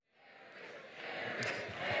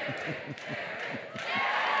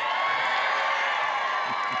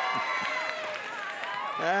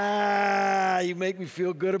You make me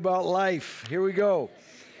feel good about life. Here we go.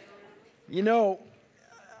 You know,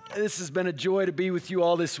 this has been a joy to be with you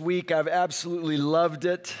all this week. I've absolutely loved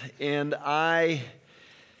it, and I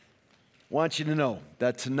want you to know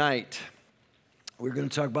that tonight we're going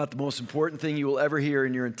to talk about the most important thing you will ever hear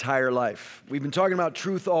in your entire life. We've been talking about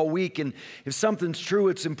truth all week, and if something's true,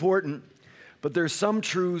 it's important, but there's some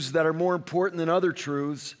truths that are more important than other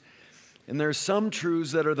truths, and there's some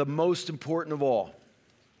truths that are the most important of all.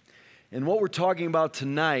 And what we're talking about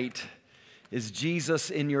tonight is Jesus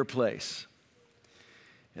in your place.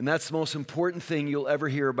 And that's the most important thing you'll ever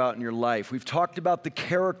hear about in your life. We've talked about the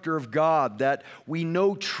character of God, that we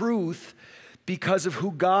know truth because of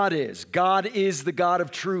who God is. God is the God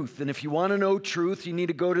of truth. And if you want to know truth, you need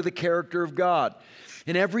to go to the character of God.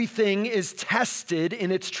 And everything is tested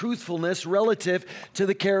in its truthfulness relative to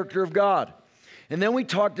the character of God. And then we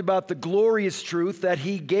talked about the glorious truth that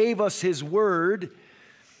He gave us His word,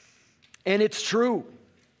 and it's true.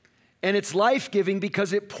 And it's life-giving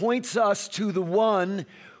because it points us to the one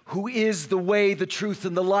who is the way, the truth,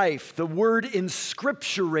 and the life. The word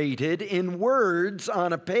inscripturated in words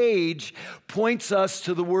on a page points us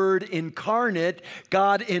to the word incarnate,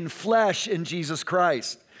 God in flesh in Jesus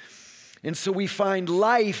Christ. And so we find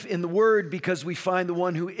life in the word because we find the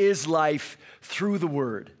one who is life through the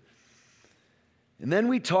word. And then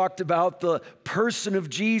we talked about the person of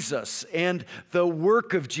Jesus and the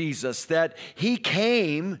work of Jesus, that He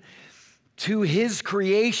came to His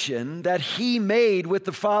creation that He made with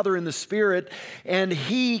the Father and the Spirit, and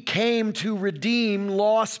He came to redeem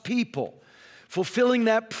lost people, fulfilling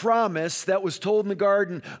that promise that was told in the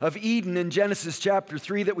Garden of Eden in Genesis chapter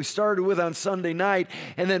 3 that we started with on Sunday night,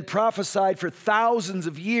 and then prophesied for thousands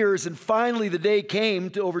of years, and finally the day came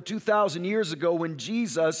to over 2,000 years ago when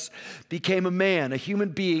Jesus became a man, a human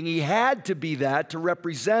being. He had to be that to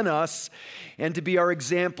represent us and to be our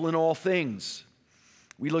example in all things.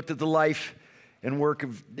 We looked at the life and work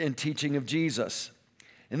and teaching of Jesus.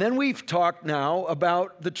 And then we've talked now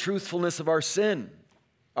about the truthfulness of our sin.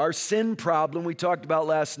 Our sin problem we talked about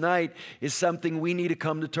last night is something we need to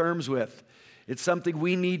come to terms with. It's something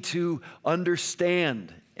we need to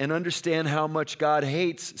understand and understand how much God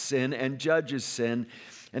hates sin and judges sin.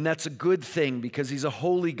 And that's a good thing because He's a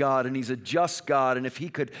holy God and He's a just God. And if He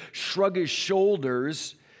could shrug His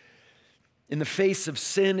shoulders in the face of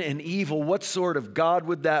sin and evil, what sort of God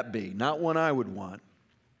would that be? Not one I would want.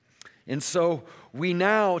 And so we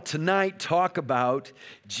now tonight talk about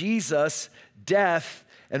Jesus' death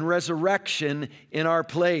and resurrection in our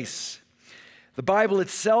place. The Bible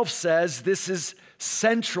itself says this is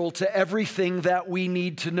central to everything that we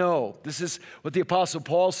need to know. This is what the Apostle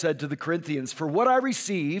Paul said to the Corinthians. For what I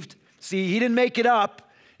received, see, he didn't make it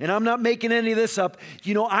up, and I'm not making any of this up.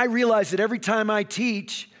 You know, I realize that every time I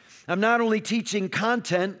teach, I'm not only teaching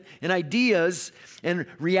content and ideas and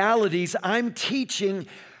realities, I'm teaching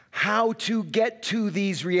how to get to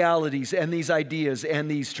these realities and these ideas and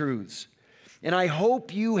these truths. And I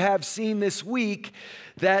hope you have seen this week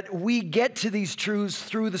that we get to these truths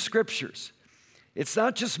through the Scriptures. It's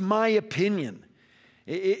not just my opinion.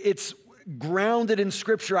 It's grounded in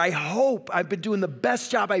Scripture. I hope I've been doing the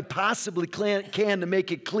best job I possibly can to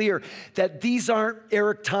make it clear that these aren't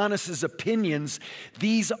Eric Tonnes's opinions.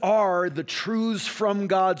 These are the truths from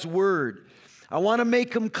God's Word. I want to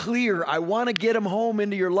make them clear. I want to get them home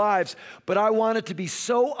into your lives, but I want it to be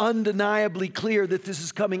so undeniably clear that this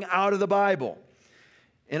is coming out of the Bible.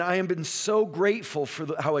 And I have been so grateful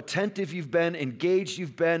for how attentive you've been, engaged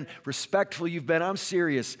you've been, respectful you've been. I'm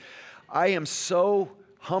serious. I am so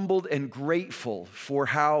humbled and grateful for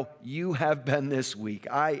how you have been this week.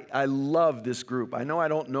 I love this group. I know I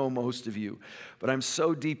don't know most of you, but I'm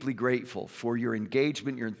so deeply grateful for your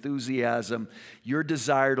engagement, your enthusiasm, your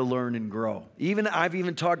desire to learn and grow. I've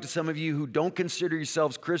even talked to some of you who don't consider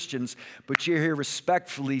yourselves Christians, but you're here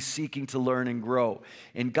respectfully seeking to learn and grow.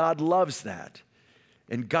 And God loves that.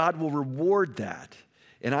 And God will reward that.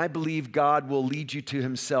 And I believe God will lead you to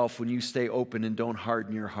Himself when you stay open and don't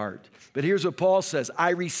harden your heart. But here's what Paul says. I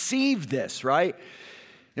received this, right?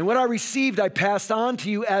 And what I received, I passed on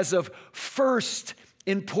to you as of first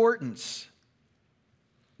importance.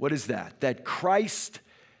 What is that? That Christ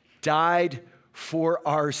died for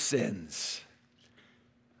our sins,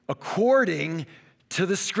 according to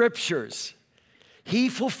the Scriptures. He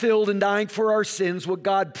fulfilled in dying for our sins what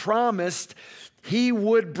God promised He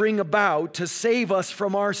would bring about to save us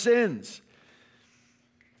from our sins.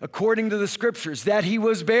 According to the Scriptures, that He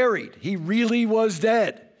was buried. He really was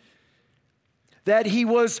dead. that he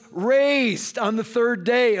was raised on the third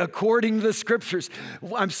day according to the scriptures.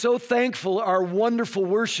 I'm so thankful our wonderful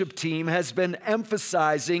worship team has been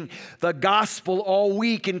emphasizing the gospel all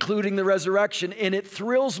week, including the resurrection, and it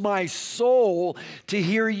thrills my soul to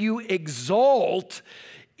hear you exalt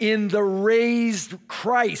in the raised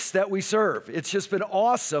Christ that we serve. It's just been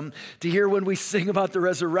awesome to hear when we sing about the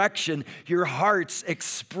resurrection, your hearts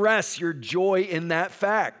express your joy in that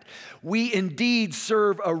fact. We indeed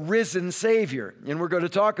serve a risen Savior, and we're going to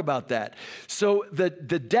talk about that. So the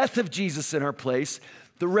death of Jesus in our place,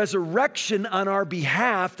 the resurrection on our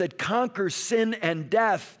behalf that conquers sin and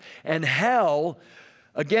death and hell,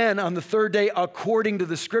 again, on the third day, according to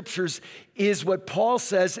the scriptures, is what Paul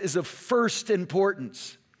says is of first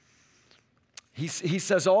importance. He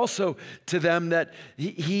says also to them that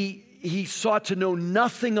he sought to know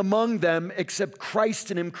nothing among them except Christ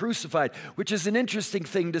and him crucified, which is an interesting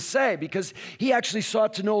thing to say because he actually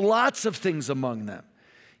sought to know lots of things among them.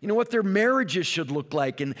 You know, what their marriages should look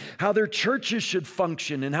like and how their churches should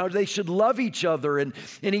function and how they should love each other. And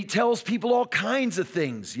he tells people all kinds of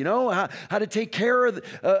things, you know, how to take care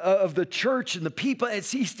of the church and the people.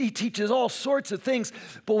 He teaches all sorts of things.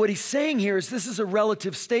 But what he's saying here is this is a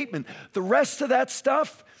relative statement. The rest of that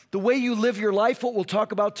stuff, the way you live your life, what we'll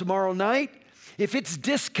talk about tomorrow night, if it's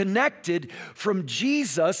disconnected from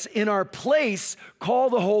Jesus in our place, call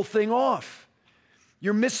the whole thing off.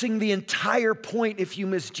 You're missing the entire point if you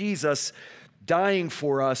miss Jesus dying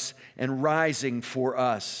for us and rising for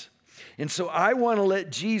us. And so I want to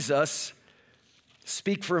let Jesus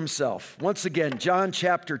speak for himself. Once again, John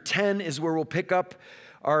chapter 10 is where we'll pick up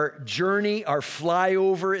our journey, our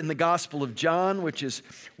flyover in the Gospel of John, which is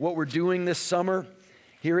what we're doing this summer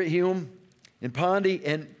here at Hume in Pondy.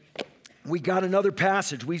 And we got another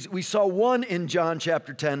passage. We saw one in John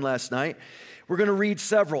chapter 10 last night. We're going to read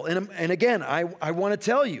several. And again, I want to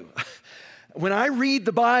tell you, when I read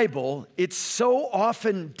the Bible, it's so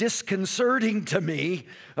often disconcerting to me,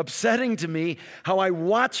 upsetting to me, how I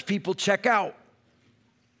watch people check out.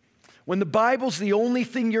 When the Bible's the only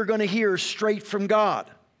thing you're going to hear straight from God.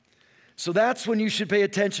 So that's when you should pay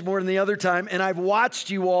attention more than the other time. And I've watched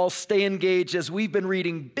you all stay engaged as we've been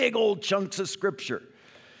reading big old chunks of Scripture.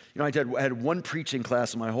 You know, I had one preaching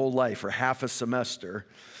class in my whole life for half a semester.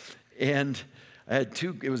 And I had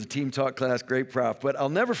two, it was a team talk class, great prof, but I'll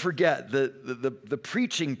never forget the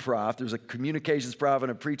preaching prof. There's a communications prof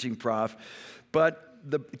and a preaching prof,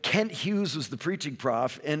 but Kent Hughes was the preaching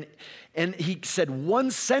prof, and he said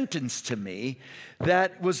one sentence to me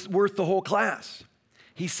that was worth the whole class.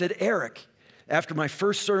 He said, Eric, after my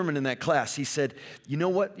first sermon in that class, he said, you know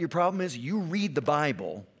what your problem is? You read the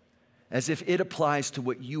Bible as if it applies to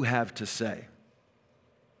what you have to say,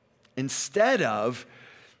 instead of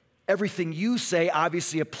everything you say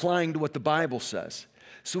obviously applying to what the Bible says.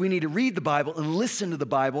 So we need to read the Bible and listen to the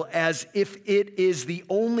Bible as if it is the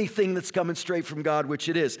only thing that's coming straight from God, which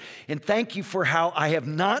it is. And thank you for how I have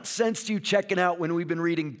not sensed you checking out when we've been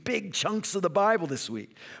reading big chunks of the Bible this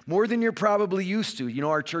week, more than you're probably used to. You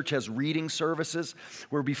know, our church has reading services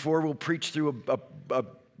where before we'll preach through a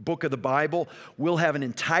book of the Bible, we'll have an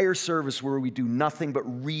entire service where we do nothing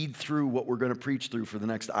but read through what we're going to preach through for the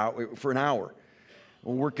next hour, for an hour.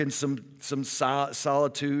 We'll work in some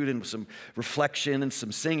solitude and some reflection and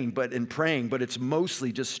some singing and praying, but it's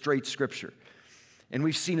mostly just straight Scripture. And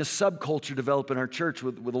we've seen a subculture develop in our church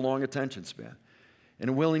with a long attention span and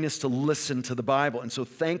a willingness to listen to the Bible. And so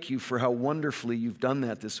thank you for how wonderfully you've done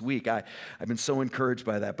that this week. I've been so encouraged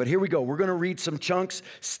by that. But here we go. We're going to read some chunks.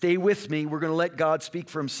 Stay with me. We're going to let God speak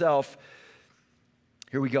for himself.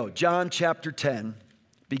 Here we go. John chapter 10,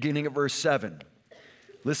 beginning at verse 7.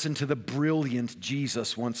 Listen to the brilliant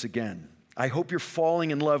Jesus once again. I hope you're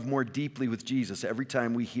falling in love more deeply with Jesus every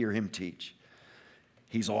time we hear him teach.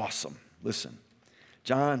 He's awesome. Listen.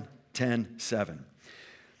 John 10:7.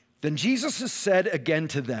 Then Jesus has said again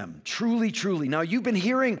to them, truly, truly. Now you've been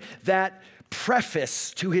hearing that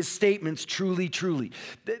preface to his statements, truly, truly.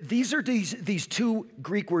 These are these two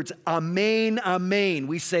Greek words, amen, amen.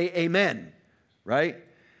 We say amen, right?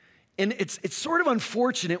 And it's sort of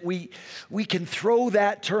unfortunate we can throw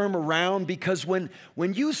that term around because when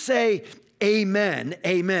you say amen,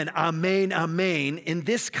 amen, amen, amen, in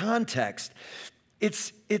this context,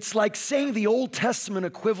 it's like saying the Old Testament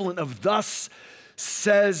equivalent of thus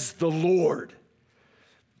says the Lord.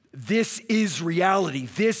 This is reality.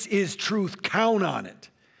 This is truth. Count on it.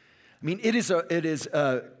 I mean, it is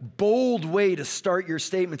a bold way to start your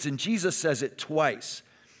statements, and Jesus says it twice.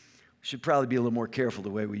 We should probably be a little more careful the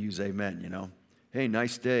way we use amen, you know. Hey,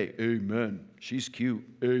 nice day. Amen. She's cute.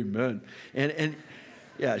 Amen. And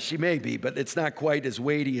yeah, she may be, but it's not quite as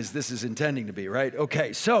weighty as this is intending to be, right?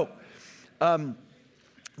 Okay, so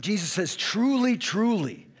Jesus says, truly,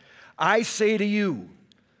 truly, I say to you,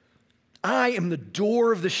 I am the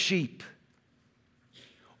door of the sheep.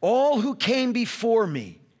 All who came before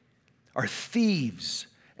me are thieves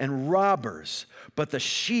and robbers, but the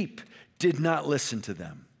sheep did not listen to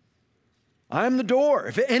them. I am the door.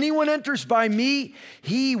 If anyone enters by me,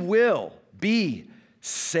 he will be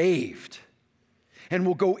saved and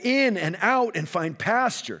will go in and out and find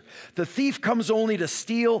pasture. The thief comes only to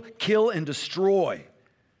steal, kill, and destroy.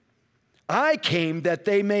 I came that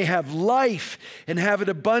they may have life and have it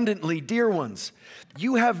abundantly. Dear ones,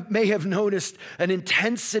 you may have noticed an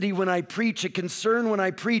intensity when I preach, a concern when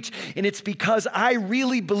I preach, and it's because I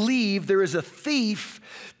really believe there is a thief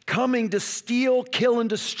coming to steal, kill, and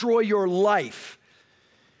destroy your life.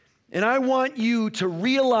 And I want you to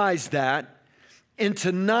realize that and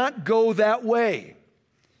to not go that way,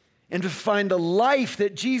 and to find the life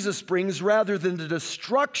that Jesus brings rather than the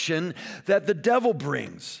destruction that the devil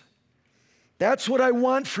brings. That's what I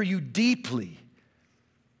want for you deeply.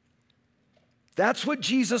 That's what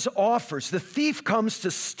Jesus offers. The thief comes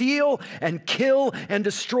to steal and kill and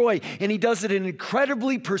destroy, and he does it in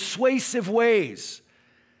incredibly persuasive ways.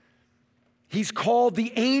 He's called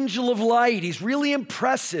the angel of light. He's really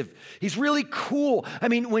impressive. He's really cool. I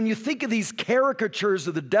mean, when you think of these caricatures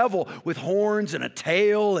of the devil with horns and a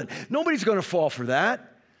tail, and nobody's going to fall for that.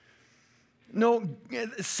 No,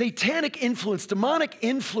 satanic influence, demonic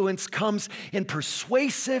influence comes in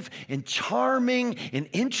persuasive and charming and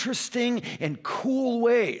interesting and cool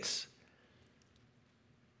ways,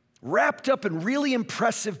 wrapped up in really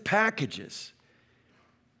impressive packages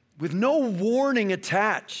with no warning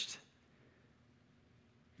attached.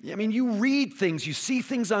 I mean, you read things, you see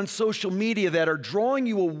things on social media that are drawing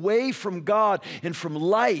you away from God and from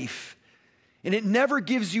life, and it never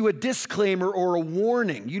gives you a disclaimer or a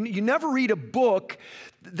warning. You never read a book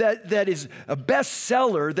that is a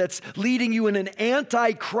bestseller that's leading you in an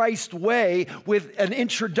anti-Christ way with an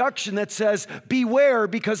introduction that says, beware,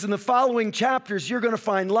 because in the following chapters, you're going to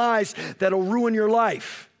find lies that'll ruin your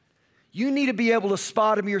life. You need to be able to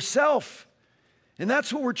spot them yourself. And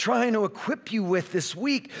that's what we're trying to equip you with this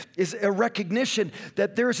week, is a recognition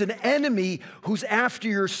that there's an enemy who's after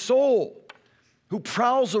your soul, who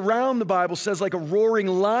prowls around, the Bible says, like a roaring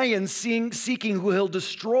lion seeking who he'll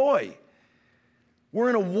destroy. We're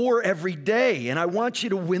in a war every day, and I want you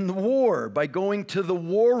to win the war by going to the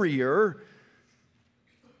warrior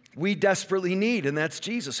we desperately need, and that's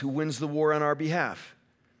Jesus, who wins the war on our behalf.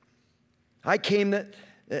 I came that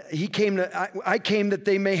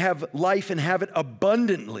they may have life and have it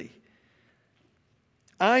abundantly.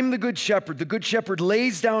 I'm the good shepherd. The good shepherd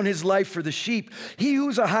lays down his life for the sheep. He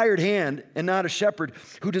who's a hired hand and not a shepherd,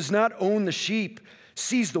 who does not own the sheep,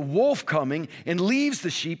 sees the wolf coming and leaves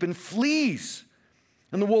the sheep and flees.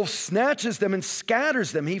 And the wolf snatches them and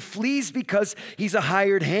scatters them. He flees because he's a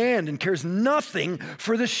hired hand and cares nothing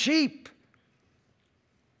for the sheep.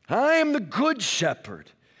 I am the good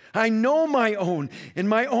shepherd. I know my own, and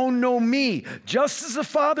my own know me, just as the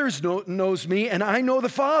Father knows me, and I know the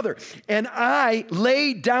Father. And I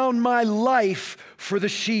lay down my life for the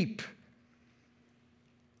sheep.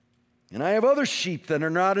 And I have other sheep that are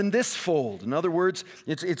not in this fold. In other words,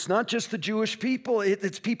 it's not just the Jewish people,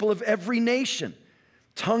 it's people of every nation,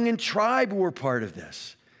 tongue and tribe who are part of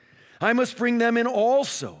this. I must bring them in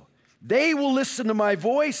also. They will listen to my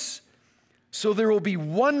voice, so there will be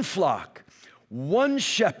one flock, one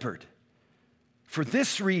shepherd. For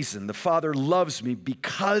this reason, the Father loves me,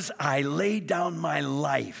 because I lay down my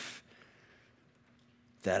life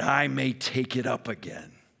that I may take it up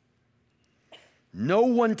again. No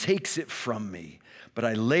one takes it from me, but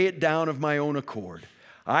I lay it down of my own accord.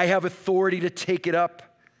 I have authority to take it up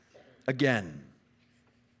again.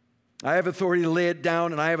 I have authority to lay it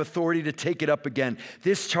down, and I have authority to take it up again.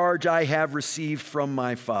 This charge I have received from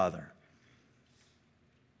my Father.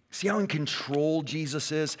 See how in control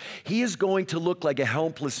Jesus is? He is going to look like a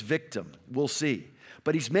helpless victim. We'll see.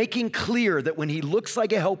 But he's making clear that when he looks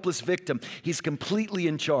like a helpless victim, he's completely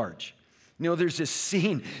in charge. You know, there's this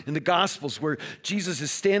scene in the Gospels where Jesus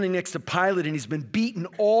is standing next to Pilate and he's been beaten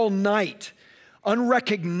all night,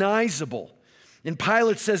 unrecognizable. And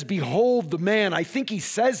Pilate says, "Behold the man." I think he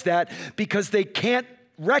says that because they can't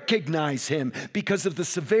recognize him because of the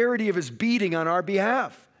severity of his beating on our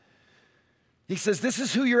behalf. He says, "This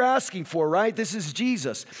is who you're asking for, right? This is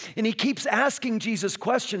Jesus." And he keeps asking Jesus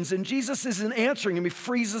questions, and Jesus isn't answering him. He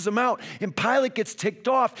freezes him out. And Pilate gets ticked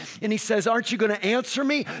off, and he says, "Aren't you going to answer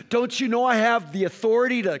me? Don't you know I have the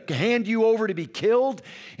authority to hand you over to be killed?"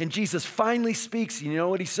 And Jesus finally speaks. You know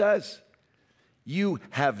what he says? "You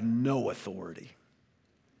have no authority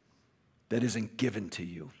that isn't given to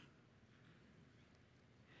you."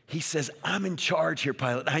 He says, I'm in charge here,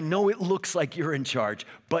 Pilate. I know it looks like you're in charge,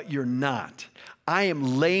 but you're not. I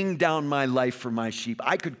am laying down my life for my sheep.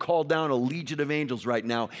 I could call down a legion of angels right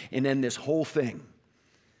now and end this whole thing.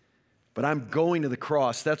 But I'm going to the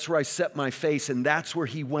cross. That's where I set my face, and that's where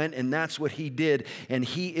he went, and that's what he did. And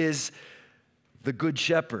he is the good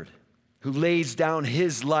shepherd who lays down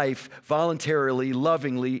his life voluntarily,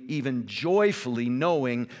 lovingly, even joyfully,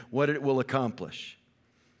 knowing what it will accomplish.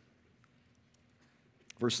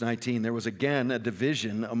 Verse 19, there was again a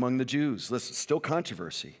division among the Jews. Listen, still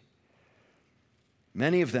controversy.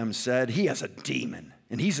 Many of them said, he has a demon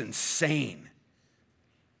and he's insane.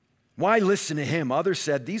 Why listen to him? Others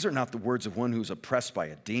said, these are not the words of one who's oppressed by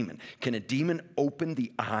a demon. Can a demon open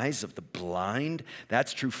the eyes of the blind?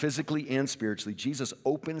 That's true physically and spiritually. Jesus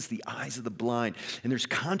opens the eyes of the blind, and there's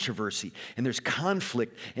controversy, and there's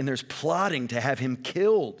conflict, and there's plotting to have him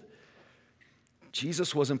killed.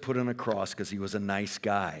 Jesus wasn't put on a cross because he was a nice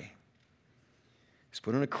guy. He's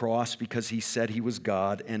put on a cross because he said he was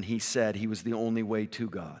God, and he said he was the only way to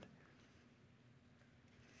God.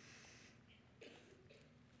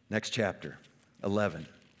 Next chapter, 11,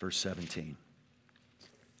 verse 17.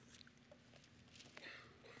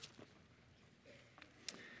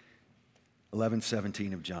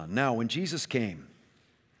 of John. Now, when Jesus came,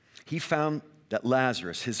 he found that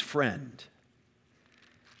Lazarus, his friend,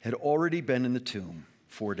 had already been in the tomb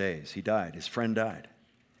 4 days. He died. His friend died.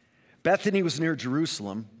 Bethany was near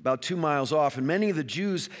Jerusalem, about 2 miles off, and many of the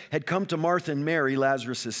Jews had come to Martha and Mary,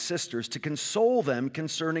 Lazarus' sisters, to console them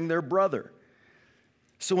concerning their brother.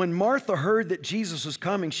 So when Martha heard that Jesus was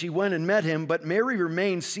coming, she went and met him, but Mary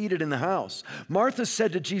remained seated in the house. Martha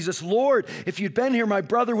said to Jesus, Lord, if you'd been here, my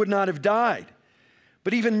brother would not have died.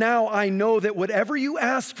 But even now I know that whatever you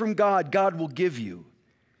ask from God, God will give you.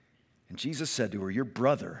 And Jesus said to her, your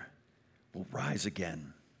brother will rise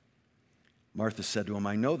again. Martha said to him,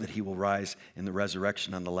 I know that he will rise in the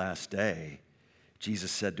resurrection on the last day.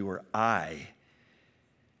 Jesus said to her, I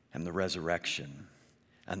am the resurrection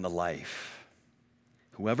and the life.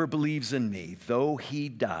 Whoever believes in me, though he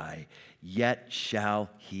die, yet shall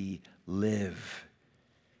he live.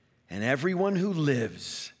 And everyone who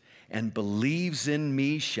lives and believes in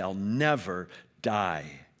me shall never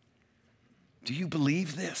die. Do you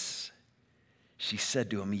believe this? She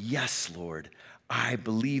said to him, yes, Lord, I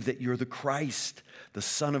believe that you're the Christ, the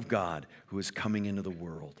Son of God, who is coming into the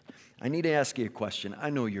world. I need to ask you a question. I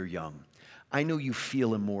know you're young. I know you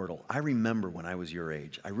feel immortal. I remember when I was your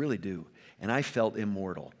age. I really do. And I felt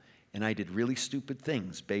immortal. And I did really stupid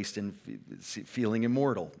things based in feeling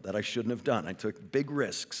immortal that I shouldn't have done. I took big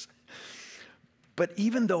risks. But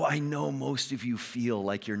even though I know most of you feel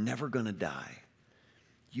like you're never going to die,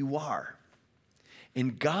 you are.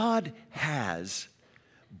 And God has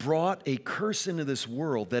brought a curse into this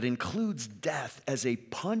world that includes death as a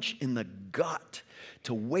punch in the gut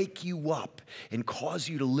to wake you up and cause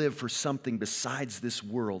you to live for something besides this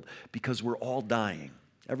world, because we're all dying,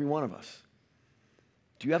 every one of us.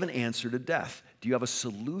 Do you have an answer to death? Do you have a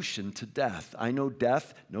solution to death? I know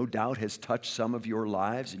death, no doubt, has touched some of your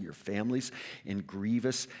lives and your families in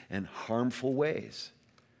grievous and harmful ways.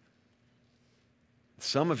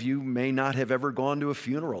 Some of you may not have ever gone to a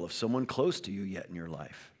funeral of someone close to you yet in your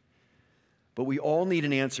life. But we all need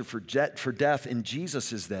an answer for death, and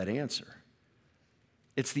Jesus is that answer.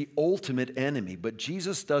 It's the ultimate enemy, but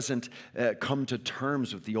Jesus doesn't come to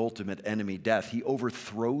terms with the ultimate enemy, death. He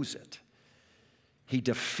overthrows it. He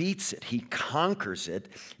defeats it. He conquers it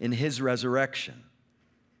in his resurrection.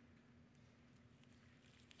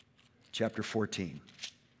 Chapter 14.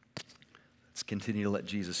 Let's continue to let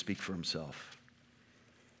Jesus speak for himself.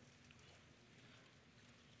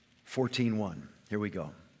 14:1. Here we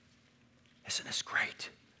go. Isn't this great?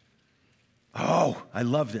 Oh, I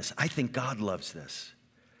love this. I think God loves this.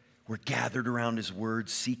 We're gathered around his word,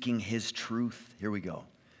 seeking his truth. Here we go.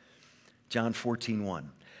 John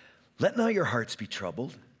 14:1. Let not your hearts be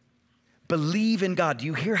troubled. Believe in God. Do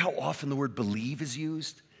you hear how often the word believe is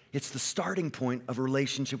used? It's the starting point of a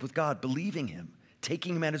relationship with God, believing him,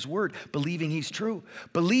 taking him at his word, believing he's true.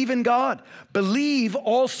 Believe in God. Believe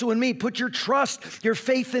also in me. Put your trust, your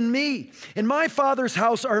faith in me. In my Father's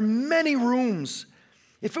house are many rooms.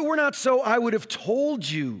 If it were not so, I would have told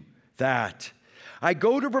you that. I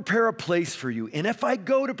go to prepare a place for you. And if I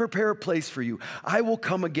go to prepare a place for you, I will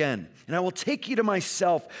come again. And I will take you to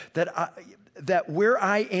myself, that where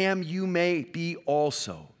I am, you may be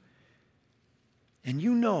also. And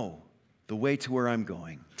you know the way to where I'm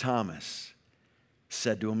going. Thomas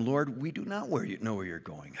said to him, Lord, we do not know where you're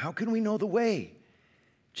going. How can we know the way?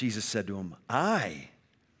 Jesus said to him, I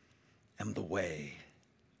am the way,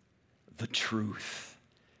 the truth,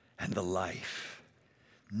 and the life.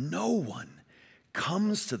 No one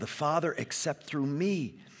comes to the Father except through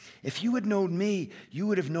me. If you had known me, you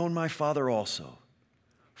would have known my Father also.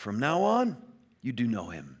 From now on, you do know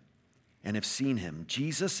him and have seen him.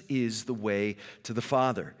 Jesus is the way to the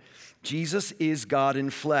Father. Jesus is God in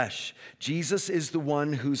flesh. Jesus is the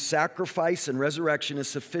one whose sacrifice and resurrection is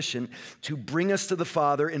sufficient to bring us to the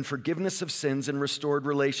Father in forgiveness of sins and restored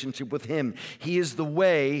relationship with him. He is the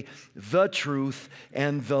way, the truth,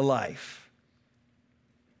 and the life.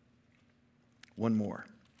 One more,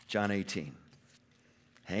 John 18.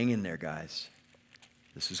 Hang in there, guys.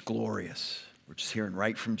 This is glorious. We're just hearing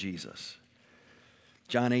right from Jesus.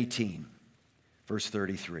 John 18, verse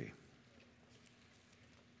 33.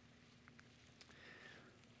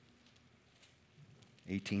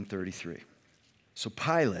 So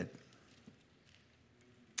Pilate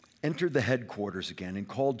entered the headquarters again and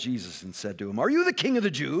called Jesus and said to him, "Are you the king of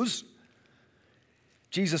the Jews?"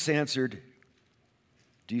 Jesus answered,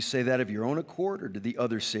 "Do you say that of your own accord, or did the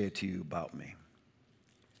others say it to you about me?"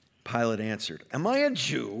 Pilate answered, "Am I a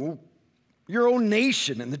Jew? Your own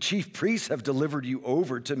nation and the chief priests have delivered you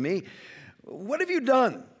over to me. What have you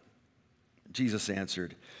done?" Jesus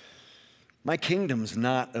answered, "My kingdom's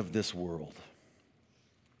not of this world.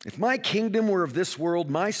 If my kingdom were of this world,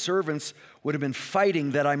 my servants would have been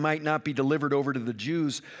fighting that I might not be delivered over to the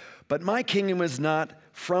Jews, but my kingdom is not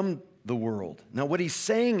from the world." Now, what he's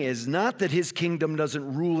saying is not that his kingdom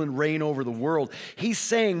doesn't rule and reign over the world. He's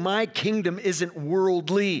saying my kingdom isn't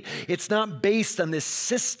worldly. It's not based on this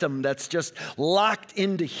system that's just locked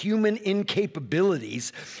into human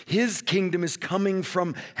incapabilities. His kingdom is coming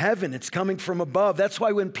from heaven. It's coming from above. That's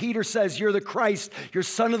why when Peter says, "You're the Christ, you're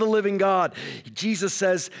Son of the living God," Jesus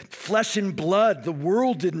says, "Flesh and blood, the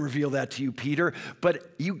world didn't reveal that to you, Peter,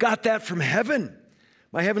 but you got that from heaven.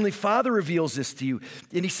 My heavenly Father reveals this to you."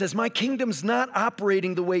 And he says, my kingdom's not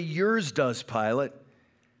operating the way yours does, Pilate.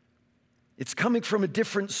 It's coming from a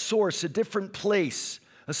different source, a different place,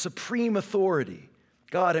 a supreme authority,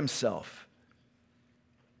 God himself.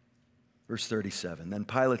 Verse 37, then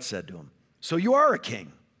Pilate said to him, "So you are a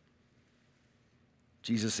king?"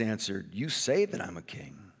 Jesus answered, "You say that I'm a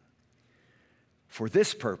king. For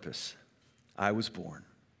this purpose I was born.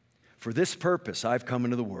 For this purpose I've come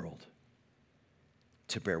into the world,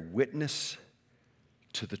 to bear witness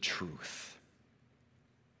to the truth.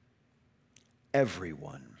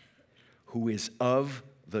 Everyone who is of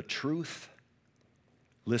the truth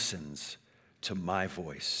listens to my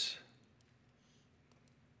voice."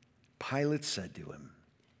 Pilate said to him,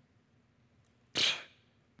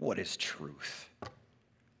 "What is truth?"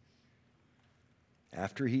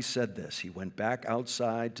 After he said this, he went back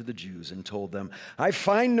outside to the Jews and told them, "I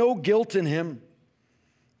find no guilt in him.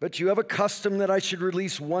 But you have a custom that I should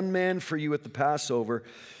release one man for you at the Passover.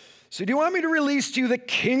 So do you want me to release to you the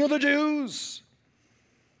King of the Jews?"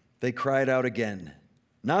 They cried out again,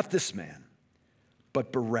 "Not this man,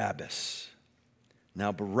 but Barabbas."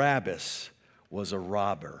 Now Barabbas was a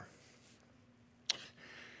robber.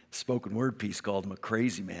 Spoken word piece called him a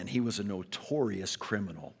crazy man. He was a notorious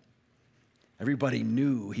criminal. Everybody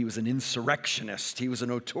knew he was an insurrectionist. He was a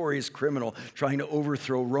notorious criminal trying to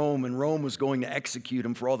overthrow Rome, and Rome was going to execute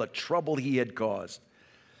him for all the trouble he had caused.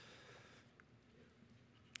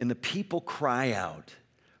 And the people cry out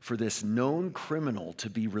for this known criminal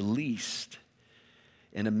to be released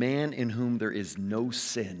and a man in whom there is no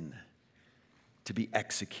sin to be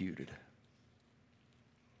executed.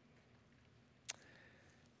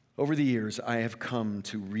 Over the years, I have come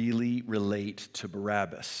to really relate to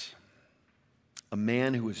Barabbas, a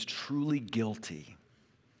man who is truly guilty,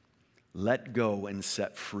 let go and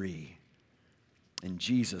set free, and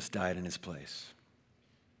Jesus died in his place.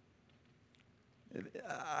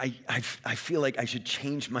 I feel like I should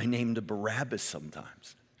change my name to Barabbas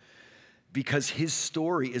sometimes, because his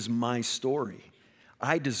story is my story.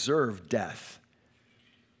 I deserve death,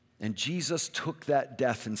 and Jesus took that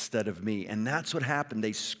death instead of me. And that's what happened.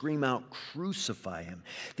 They scream out, "Crucify him."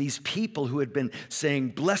 These people who had been saying,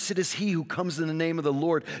 "Blessed is he who comes in the name of the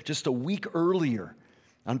Lord," just a week earlier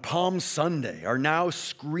on Palm Sunday, are now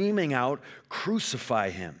screaming out,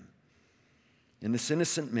 "Crucify him." And this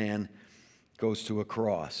innocent man goes to a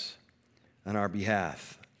cross on our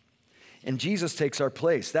behalf. And Jesus takes our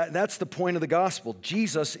place. That's the point of the gospel.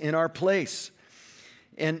 Jesus in our place.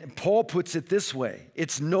 And Paul puts it this way: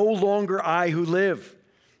 it's no longer I who live,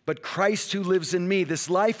 but Christ who lives in me. This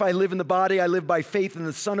life I live in the body, I live by faith in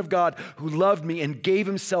the Son of God who loved me and gave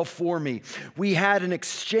himself for me. We had an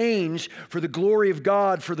exchange for the glory of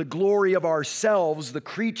God, for the glory of ourselves, the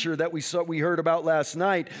creature that we heard about last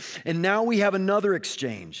night. And now we have another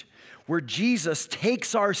exchange, where Jesus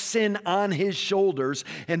takes our sin on his shoulders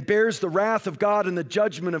and bears the wrath of God and the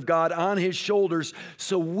judgment of God on his shoulders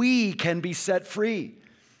so we can be set free.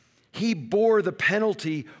 He bore the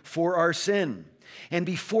penalty for our sin. And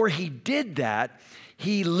before he did that,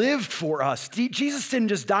 he lived for us. Jesus didn't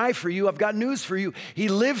just die for you. I've got news for you. He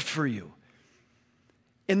lived for you.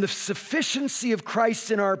 And the sufficiency of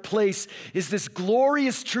Christ in our place is this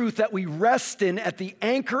glorious truth that we rest in at the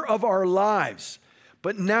anchor of our lives.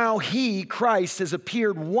 But now he, Christ, has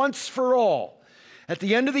appeared once for all at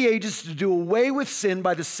the end of the ages to do away with sin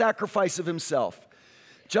by the sacrifice of himself.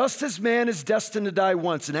 Just as man is destined to die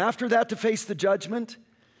once, and after that to face the judgment,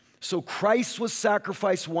 so Christ was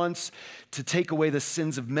sacrificed once to take away the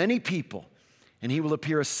sins of many people, and he will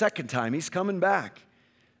appear a second time. He's coming back,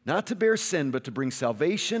 not to bear sin, but to bring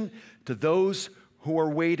salvation to those who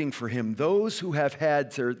are waiting for him. Those who have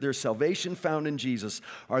had their salvation found in Jesus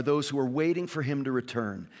are those who are waiting for him to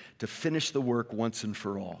return, to finish the work once and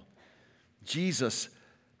for all. Jesus'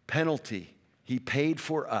 penalty, he paid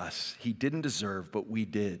for us. He didn't deserve, but we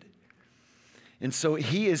did. And so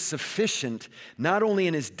he is sufficient not only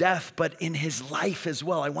in his death, but in his life as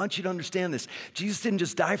well. I want you to understand this. Jesus didn't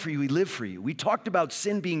just die for you, he lived for you. We talked about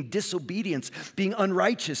sin being disobedience, being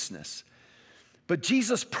unrighteousness. But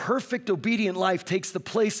Jesus' perfect obedient life takes the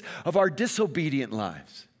place of our disobedient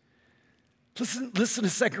lives. Listen to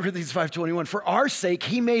 2 Corinthians 5:21. For our sake,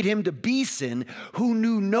 he made him to be sin who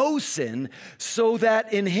knew no sin, so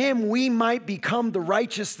that in him we might become the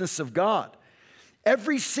righteousness of God.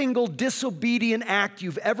 Every single disobedient act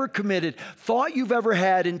you've ever committed, thought you've ever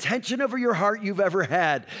had, intention of your heart you've ever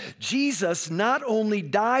had, Jesus not only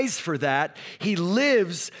dies for that, he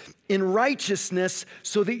lives in righteousness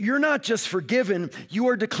so that you're not just forgiven, you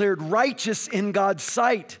are declared righteous in God's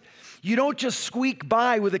sight. You don't just squeak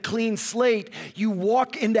by with a clean slate. You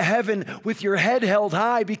walk into heaven with your head held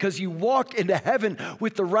high because you walk into heaven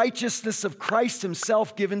with the righteousness of Christ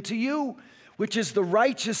himself given to you, which is the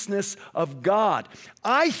righteousness of God.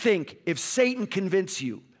 I think if Satan convinces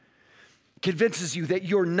you that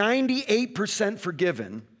you're 98%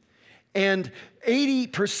 forgiven and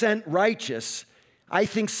 80% righteous, I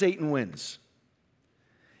think Satan wins.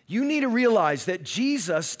 You need to realize that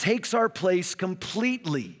Jesus takes our place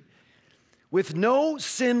completely, with no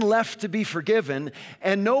sin left to be forgiven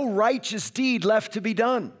and no righteous deed left to be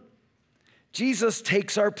done. Jesus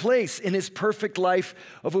takes our place in his perfect life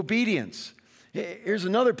of obedience. Here's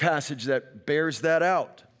another passage that bears that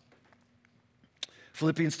out.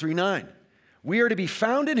 Philippians 3:9. We are to be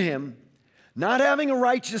found in him, not having a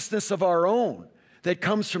righteousness of our own that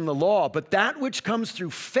comes from the law, but that which comes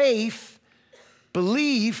through faith,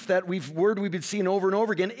 belief, that word we've been seeing over and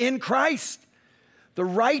over again, in Christ. The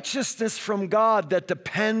righteousness from God that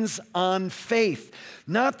depends on faith.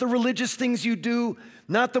 Not the religious things you do,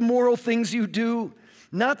 not the moral things you do,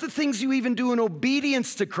 not the things you even do in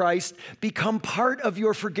obedience to Christ become part of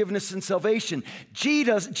your forgiveness and salvation.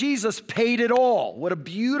 Jesus paid it all. What a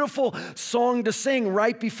beautiful song to sing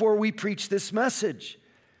right before we preach this message.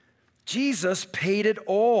 Jesus paid it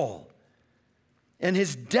all. And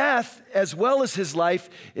his death, as well as his life,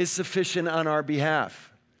 is sufficient on our behalf.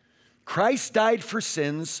 Christ died for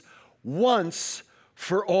sins once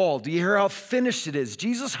for all. Do you hear how finished it is?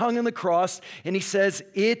 Jesus hung on the cross and he says,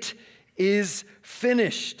 it is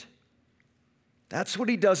finished. That's what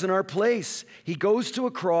he does in our place. He goes to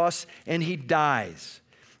a cross and he dies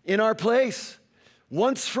in our place.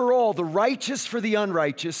 Once for all, the righteous for the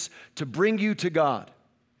unrighteous, to bring you to God.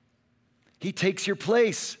 He takes your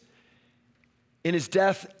place in his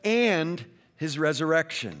death and his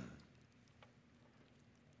resurrection.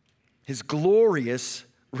 His glorious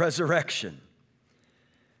resurrection.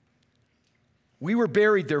 We were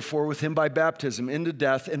buried, therefore, with him by baptism into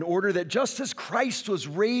death, in order that just as Christ was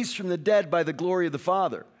raised from the dead by the glory of the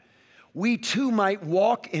Father, we too might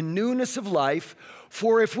walk in newness of life.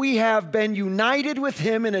 For if we have been united with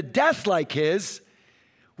him in a death like his,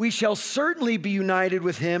 we shall certainly be united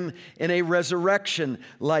with him in a resurrection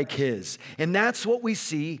like his. And that's what we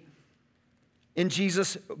see in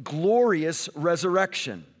Jesus' glorious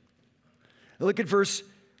resurrection. Look at verse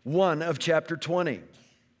 1 of chapter 20.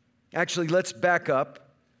 Actually, let's back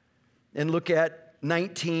up and look at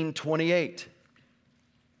 19:28.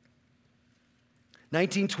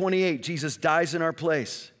 19:28, Jesus dies in our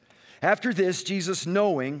place. After this, Jesus,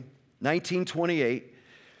 knowing, 19:28,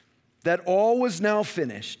 that all was now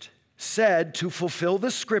finished, said, to fulfill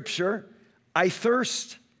the scripture, I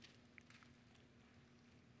thirst.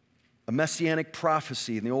 a messianic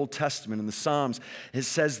prophecy in the Old Testament, in the Psalms. It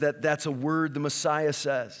says that that's a word the Messiah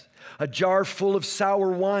says. A jar full of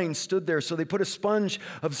sour wine stood there, so they put a sponge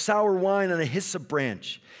of sour wine on a hyssop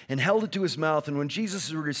branch and held it to his mouth. And when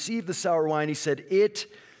Jesus received the sour wine, he said,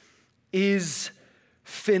 "It is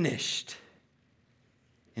finished."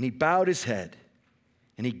 And he bowed his head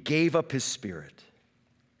and he gave up his spirit.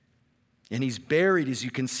 And he's buried, as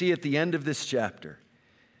you can see at the end of this chapter.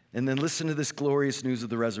 And then listen to this glorious news of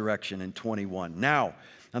the resurrection in 21. Now,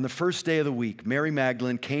 on the first day of the week, Mary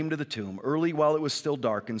Magdalene came to the tomb early while it was still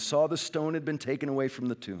dark and saw the stone had been taken away from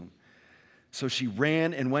the tomb. So she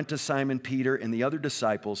ran and went to Simon Peter and the other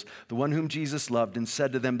disciples, the one whom Jesus loved, and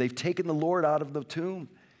said to them, "They've taken the Lord out of the tomb,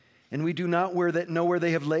 and we do not know where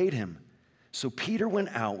they have laid him." So Peter went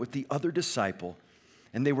out with the other disciple,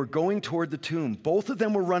 and they were going toward the tomb. Both of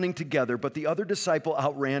them were running together, but the other disciple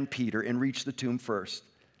outran Peter and reached the tomb first.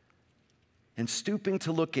 And stooping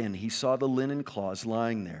to look in, he saw the linen cloths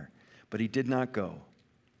lying there, but he did not go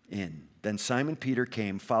in. Then Simon Peter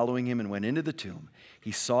came, following him, and went into the tomb.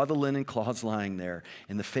 He saw the linen cloths lying there,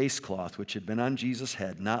 and the face cloth which had been on Jesus'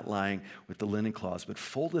 head, not lying with the linen cloths, but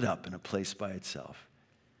folded up in a place by itself.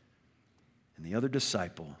 And the other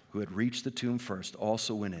disciple, who had reached the tomb first,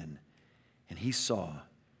 also went in, and he saw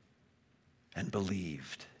and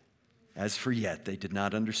believed. As for yet, they did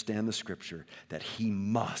not understand the scripture that he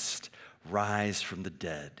must rise from the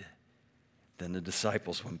dead. Then the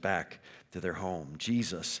disciples went back to their home.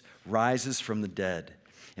 Jesus rises from the dead.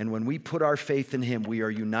 And when we put our faith in him, we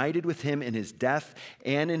are united with him in his death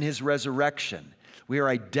and in his resurrection. We are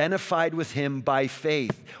identified with him by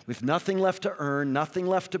faith, with nothing left to earn, nothing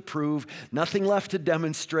left to prove, nothing left to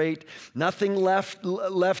demonstrate, nothing left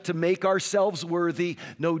to make ourselves worthy.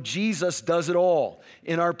 No, Jesus does it all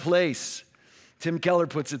in our place. Tim Keller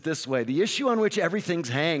puts it this way: the issue on which everything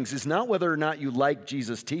hangs is not whether or not you like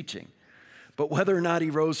Jesus' teaching, but whether or not he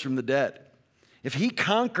rose from the dead. If he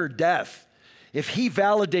conquered death, if he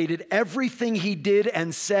validated everything he did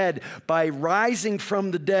and said by rising from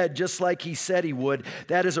the dead, just like he said he would,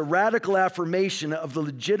 that is a radical affirmation of the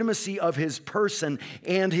legitimacy of his person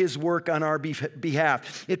and his work on our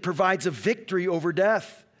behalf. It provides a victory over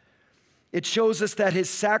death. It shows us that his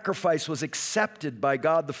sacrifice was accepted by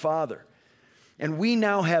God the Father. And we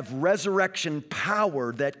now have resurrection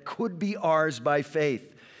power that could be ours by faith.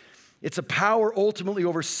 It's a power ultimately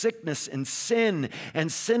over sickness and sin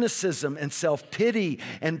and cynicism and self-pity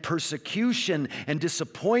and persecution and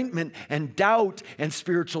disappointment and doubt and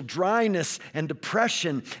spiritual dryness and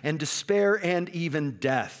depression and despair and even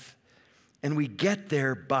death. And we get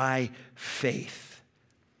there by faith.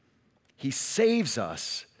 He saves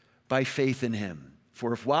us by faith in him.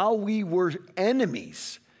 For if while we were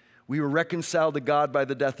enemies, we were reconciled to God by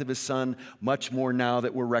the death of his Son, much more now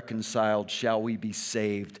that we're reconciled, shall we be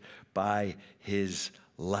saved by his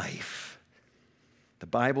life. The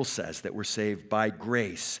Bible says that we're saved by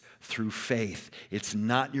grace through faith. It's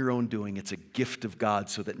not your own doing. It's a gift of God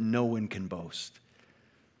so that no one can boast.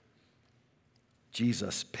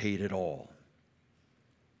 Jesus paid it all.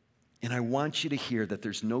 And I want you to hear that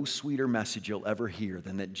there's no sweeter message you'll ever hear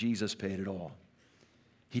than that Jesus paid it all.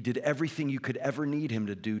 He did everything you could ever need him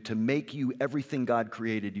to do to make you everything God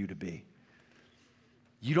created you to be.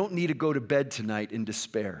 You don't need to go to bed tonight in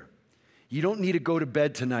despair. You don't need to go to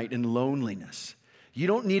bed tonight in loneliness. You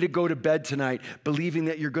don't need to go to bed tonight believing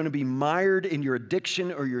that you're going to be mired in your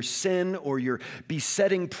addiction or your sin or your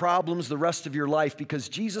besetting problems the rest of your life, because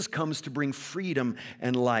Jesus comes to bring freedom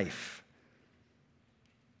and life.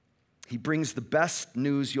 He brings the best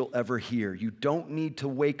news you'll ever hear. You don't need to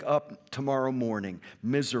wake up tomorrow morning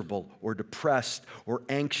miserable or depressed or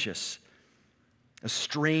anxious,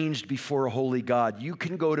 estranged before a holy God. You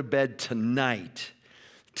can go to bed tonight,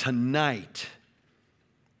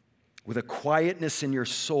 with a quietness in your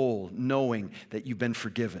soul, knowing that you've been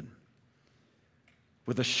forgiven,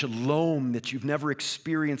 with a shalom that you've never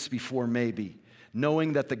experienced before maybe,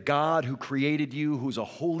 knowing that the God who created you, who's a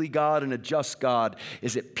holy God and a just God,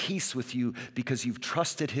 is at peace with you because you've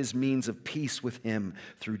trusted his means of peace with him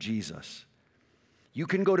through Jesus. You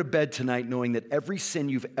can go to bed tonight knowing that every sin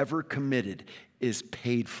you've ever committed is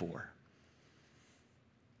paid for,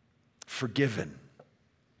 forgiven,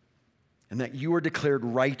 and that you are declared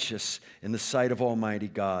righteous in the sight of Almighty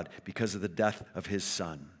God because of the death of his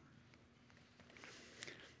Son.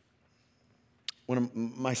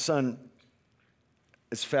 My son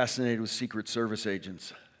is fascinated with Secret Service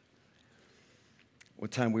agents. One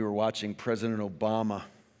time we were watching President Obama,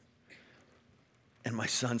 and my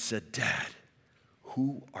son said, "Dad,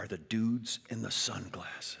 who are the dudes in the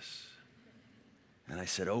sunglasses?" And I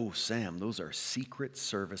said, "Oh, Sam, those are Secret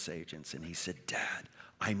Service agents." And he said, "Dad,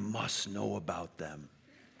 I must know about them.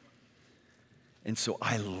 And so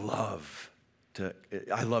I love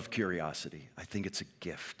curiosity. I think it's a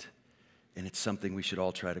gift. And it's something we should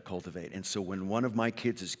all try to cultivate. And so when one of my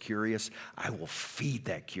kids is curious, I will feed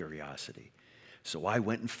that curiosity. So I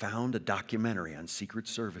went and found a documentary on Secret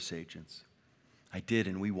Service agents. I did,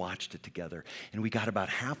 and we watched it together. And we got about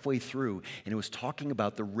halfway through, and it was talking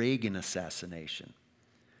about the Reagan assassination.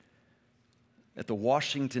 At the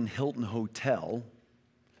Washington Hilton Hotel,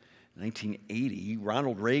 1980,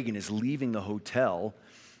 Ronald Reagan is leaving the hotel,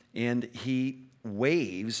 and he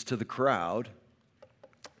waves to the crowd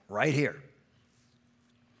right here.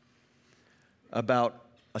 About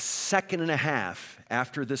a second and a half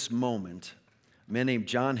after this moment, a man named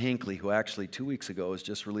John Hinckley, who actually 2 weeks ago was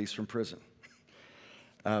just released from prison.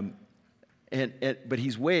 But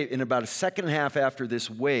he's waved, and about a second and a half after this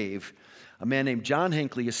wave, a man named John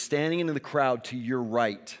Hinckley is standing in the crowd to your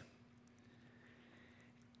right.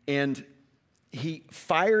 And he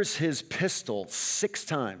fires his pistol 6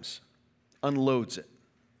 times, unloads it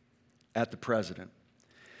at the president.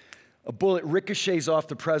 A bullet ricochets off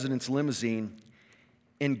the president's limousine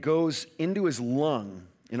and goes into his lung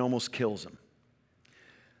and almost kills him.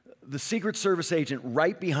 The Secret Service agent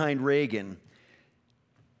right behind Reagan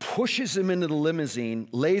pushes him into the limousine,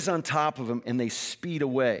 lays on top of him, and they speed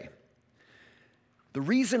away. The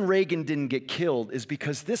reason Reagan didn't get killed is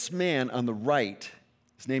because this man on the right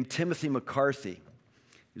is named Timothy McCarthy.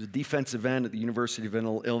 He was a defensive end at the University of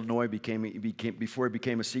Illinois before he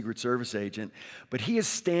became a Secret Service agent. But he is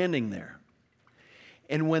standing there.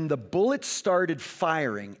 And when the bullets started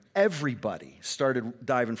firing, everybody started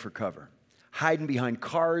diving for cover, hiding behind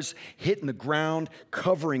cars, hitting the ground,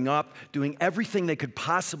 covering up, doing everything they could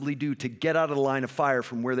possibly do to get out of the line of fire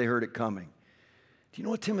from where they heard it coming. Do you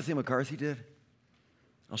know what Timothy McCarthy did?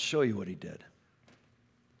 I'll show you what he did.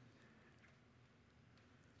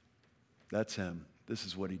 That's him. This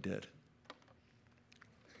is what he did.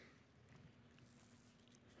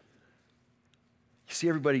 You see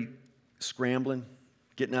everybody scrambling,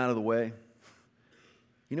 getting out of the way?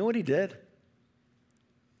 You know what he did?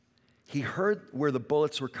 He heard where the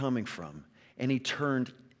bullets were coming from, and he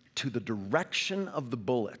turned to the direction of the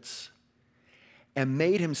bullets and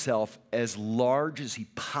made himself as large as he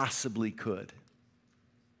possibly could.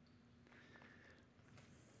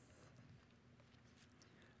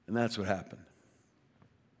 And that's what happened.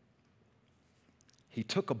 He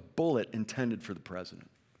took a bullet intended for the president,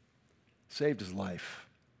 saved his life.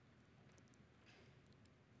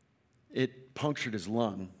 It punctured his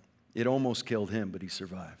lung. It almost killed him, but he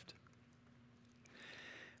survived.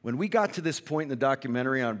 When we got to this point in the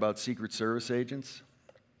documentary about Secret Service agents,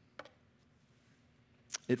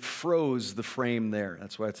 it froze the frame there.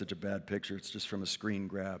 That's why it's such a bad picture. It's just from a screen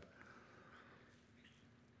grab.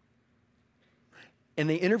 And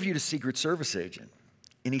they interviewed a Secret Service agent,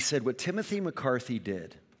 and he said what Timothy McCarthy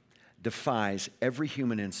did defies every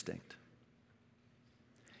human instinct.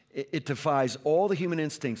 It defies all the human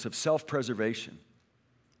instincts of self-preservation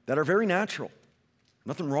that are very natural.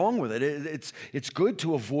 Nothing wrong with it. It's good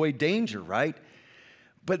to avoid danger, right?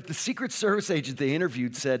 But the Secret Service agent they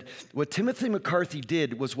interviewed said what Timothy McCarthy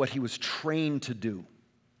did was what he was trained to do.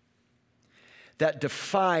 That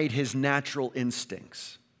defied his natural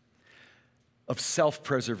instincts of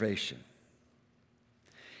self-preservation.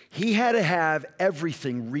 He had to have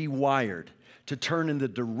everything rewired to turn in the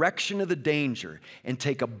direction of the danger and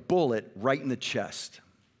take a bullet right in the chest.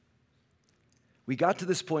 We got to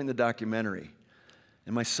this point in the documentary,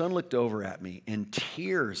 and my son looked over at me, and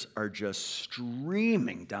tears are just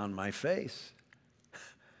streaming down my face.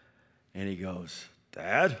 And he goes,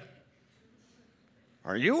 "Dad,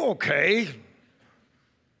 are you okay?"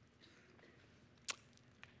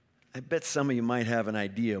 I bet some of you might have an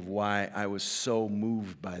idea of why I was so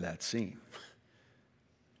moved by that scene.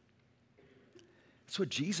 That's what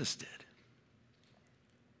Jesus did.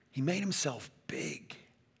 He made himself big.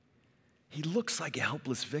 He looks like a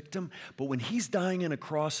helpless victim, but when he's dying on a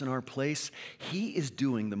cross in our place, he is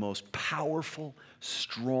doing the most powerful,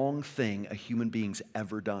 strong thing a human being's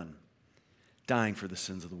ever done, dying for the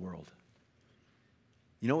sins of the world.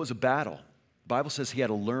 You know, it was a battle. The Bible says he had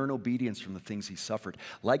to learn obedience from the things he suffered.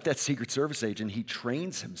 Like that Secret Service agent, he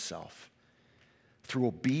trains himself through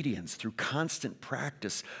obedience, through constant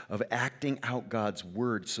practice of acting out God's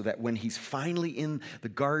word, so that when he's finally in the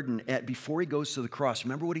garden, before he goes to the cross,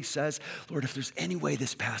 remember what he says? Lord, if there's any way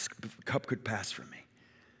this cup could pass from me,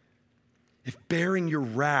 if bearing your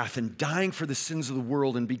wrath and dying for the sins of the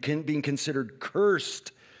world and being considered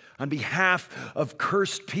cursed on behalf of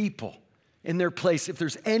cursed people in their place, if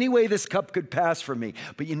there's any way this cup could pass from me.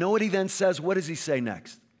 But you know what he then says? What does he say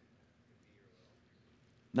next?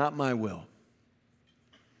 Not my will,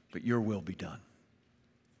 but your will be done.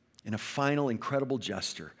 In a final, incredible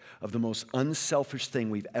gesture of the most unselfish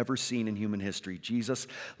thing we've ever seen in human history, Jesus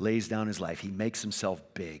lays down his life. He makes himself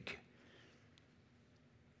big.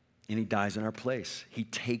 And he dies in our place. He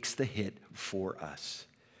takes the hit for us.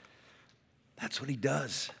 That's what he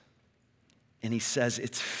does. And he says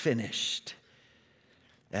it's finished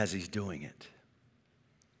as he's doing it.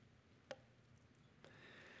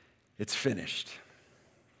 It's finished.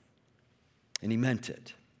 And he meant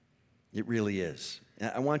it. It really is.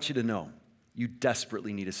 And I want you to know, you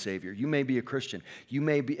desperately need a Savior. You may be a Christian. You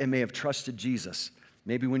may have trusted Jesus,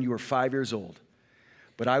 maybe when you were 5 years old.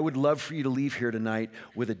 But I would love for you to leave here tonight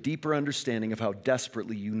with a deeper understanding of how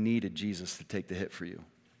desperately you needed Jesus to take the hit for you.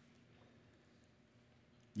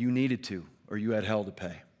 You needed to, or you had hell to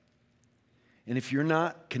pay. And if you're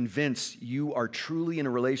not convinced you are truly in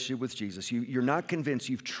a relationship with Jesus, you're not convinced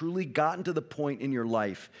you've truly gotten to the point in your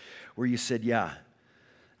life where you said, yeah,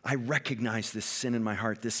 I recognize this sin in my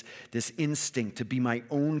heart, this instinct to be my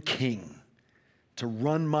own king, to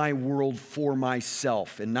run my world for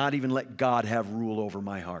myself and not even let God have rule over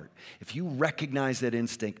my heart. If you recognize that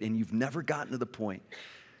instinct and you've never gotten to the point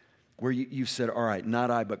where you've said, all right, not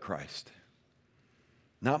I, but Christ.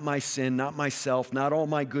 Not my sin, not myself, not all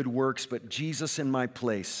my good works, but Jesus in my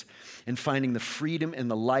place, and finding the freedom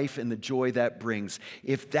and the life and the joy that brings.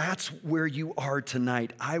 If that's where you are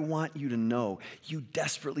tonight, I want you to know you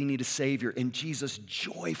desperately need a Savior, and Jesus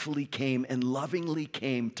joyfully came and lovingly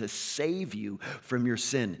came to save you from your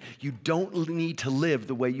sin. You don't need to live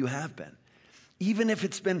the way you have been, even if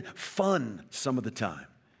it's been fun some of the time.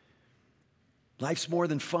 Life's more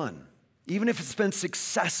than fun. Even if it's been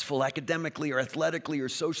successful academically or athletically or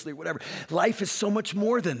socially or whatever, life is so much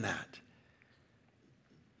more than that.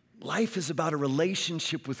 Life is about a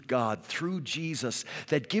relationship with God through Jesus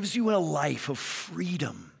that gives you a life of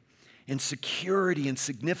freedom and security and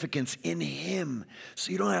significance in Him.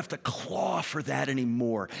 So you don't have to claw for that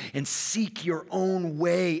anymore and seek your own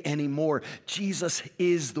way anymore. Jesus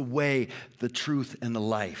is the way, the truth, and the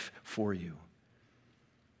life for you.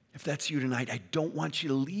 If that's you tonight, I don't want you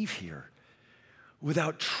to leave here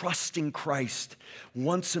without trusting Christ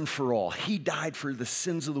once and for all. He died for the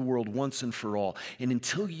sins of the world once and for all. And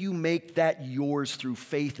until you make that yours through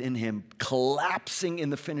faith in Him, collapsing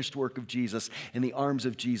in the finished work of Jesus, in the arms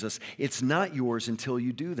of Jesus, it's not yours until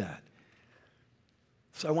you do that.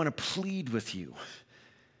 So I want to plead with you,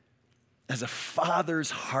 as a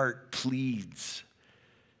father's heart pleads,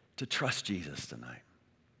 to trust Jesus tonight.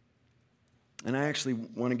 And I actually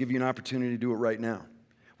want to give you an opportunity to do it right now,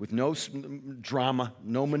 with no drama,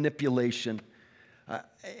 no manipulation.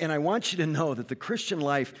 And I want you to know that the Christian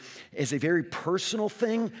life is a very personal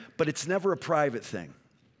thing, but it's never a private thing.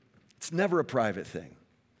 It's never a private thing.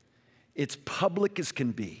 It's public as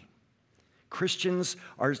can be. Christians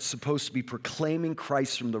are supposed to be proclaiming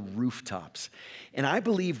Christ from the rooftops. And I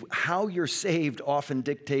believe how you're saved often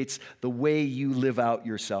dictates the way you live out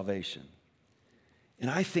your salvation. And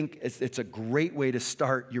I think it's a great way to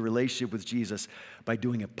start your relationship with Jesus by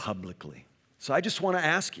doing it publicly. So I just want to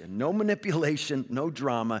ask you, no manipulation, no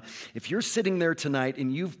drama. If you're sitting there tonight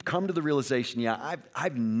and you've come to the realization, yeah,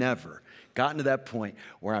 I've never gotten to that point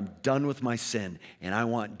where I'm done with my sin and I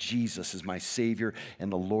want Jesus as my Savior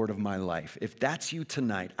and the Lord of my life. If that's you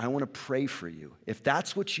tonight, I want to pray for you. If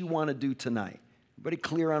that's what you want to do tonight, everybody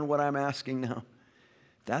clear on what I'm asking now?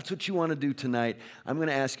 That's what you want to do tonight. I'm going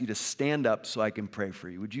to ask you to stand up so I can pray for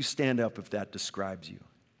you. Would you stand up if that describes you?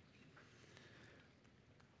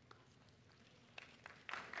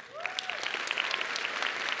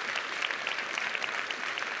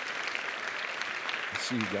 I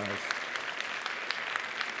see you guys.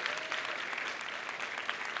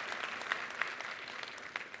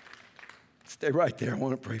 Stay right there. I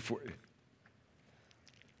want to pray for you.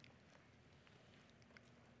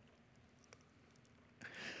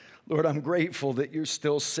 Lord, I'm grateful that you're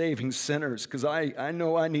still saving sinners, because I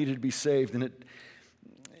know I needed to be saved, and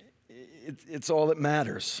it's all that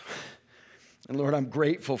matters. And Lord, I'm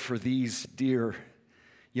grateful for these dear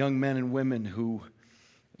young men and women who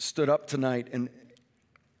stood up tonight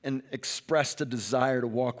and expressed a desire to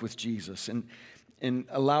walk with Jesus and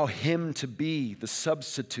allow Him to be the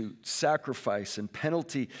substitute, sacrifice, and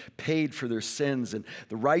penalty paid for their sins and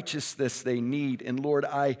the righteousness they need. And Lord,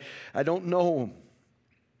 I don't know them,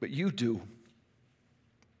 but you do.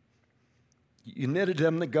 You knitted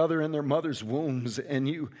them together in their mother's wombs, and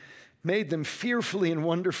you made them fearfully and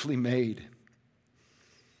wonderfully made.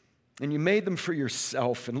 And you made them for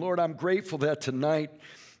yourself. And Lord, I'm grateful that tonight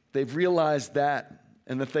they've realized that,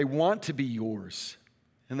 and that they want to be yours,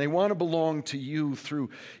 and they want to belong to you through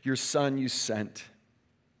your Son you sent.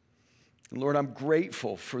 And Lord, I'm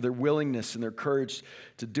grateful for their willingness and their courage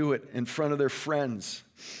to do it in front of their friends,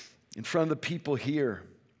 in front of the people here.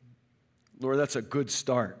 Lord, that's a good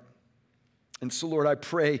start. And so, Lord, I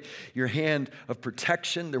pray your hand of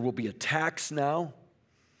protection. There will be attacks now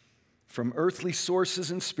from earthly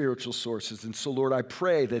sources and spiritual sources. And so, Lord, I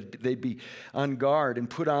pray that they'd be on guard and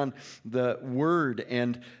put on the word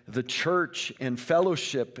and the church and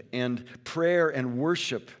fellowship and prayer and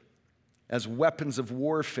worship as weapons of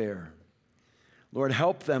warfare. Lord,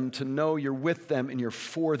 help them to know you're with them and you're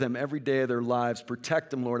for them every day of their lives.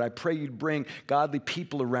 Protect them, Lord. I pray you'd bring godly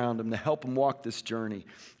people around them to help them walk this journey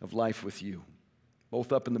of life with you.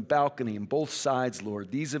 Both up in the balcony and both sides,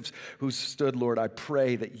 Lord. These who stood, Lord, I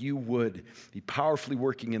pray that you would be powerfully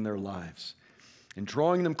working in their lives and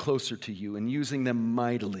drawing them closer to you and using them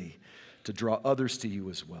mightily to draw others to you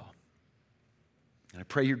as well. And I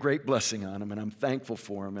pray your great blessing on them, and I'm thankful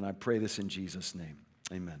for them, and I pray this in Jesus' name.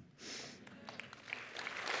 Amen.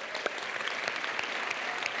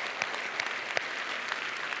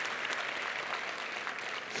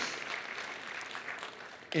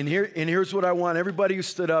 And here's what I want everybody who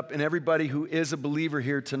stood up and everybody who is a believer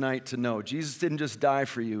here tonight to know. Jesus didn't just die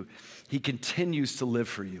for you. He continues to live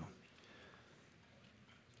for you.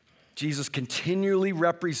 Jesus continually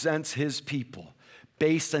represents his people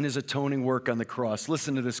based on his atoning work on the cross.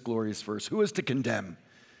 Listen to this glorious verse. Who is to condemn?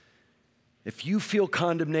 If you feel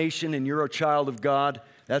condemnation and you're a child of God,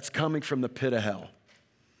 that's coming from the pit of hell.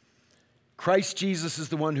 Christ Jesus is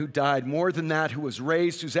the one who died, more than that, who was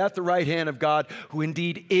raised, who's at the right hand of God, who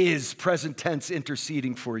indeed is, present tense,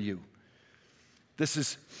 interceding for you. This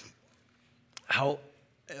is how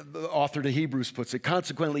the author to Hebrews puts it.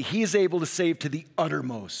 Consequently, he is able to save to the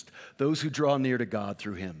uttermost those who draw near to God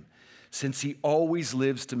through him, since he always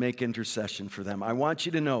lives to make intercession for them. I want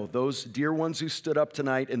you to know, those dear ones who stood up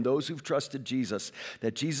tonight and those who've trusted Jesus,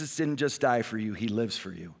 that Jesus didn't just die for you, he lives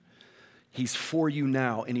for you. He's for you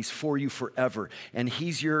now, and he's for you forever. And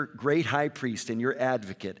he's your great high priest and your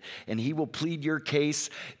advocate. And he will plead your case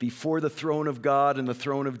before the throne of God and the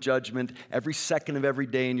throne of judgment every second of every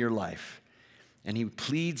day in your life. And he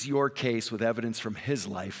pleads your case with evidence from his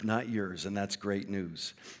life, not yours. And that's great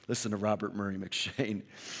news. Listen to Robert Murray McShane.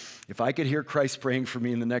 If I could hear Christ praying for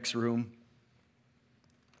me in the next room,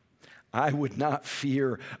 I would not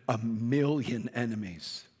fear 1,000,000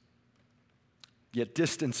 enemies. Yet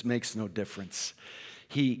distance makes no difference.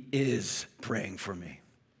 He is praying for me.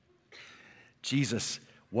 Jesus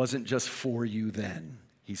wasn't just for you then.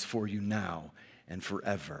 He's for you now and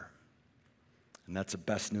forever. And that's the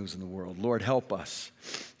best news in the world. Lord, help us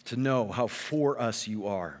to know how for us you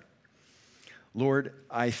are. Lord,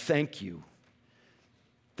 I thank you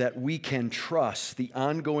that we can trust the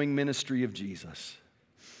ongoing ministry of Jesus.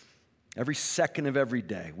 Every second of every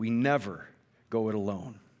day, we never go it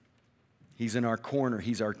alone. He's in our corner.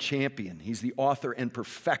 He's our champion. He's the author and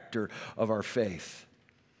perfecter of our faith.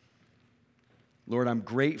 Lord, I'm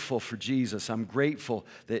grateful for Jesus. I'm grateful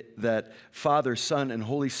that Father, Son, and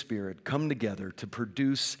Holy Spirit come together to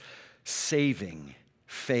produce saving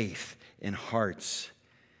faith in hearts,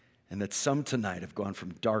 and that some tonight have gone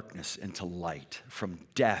from darkness into light, from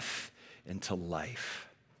death into life.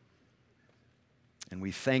 And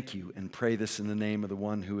we thank you and pray this in the name of the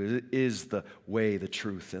one who is the way, the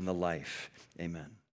truth, and the life. Amen.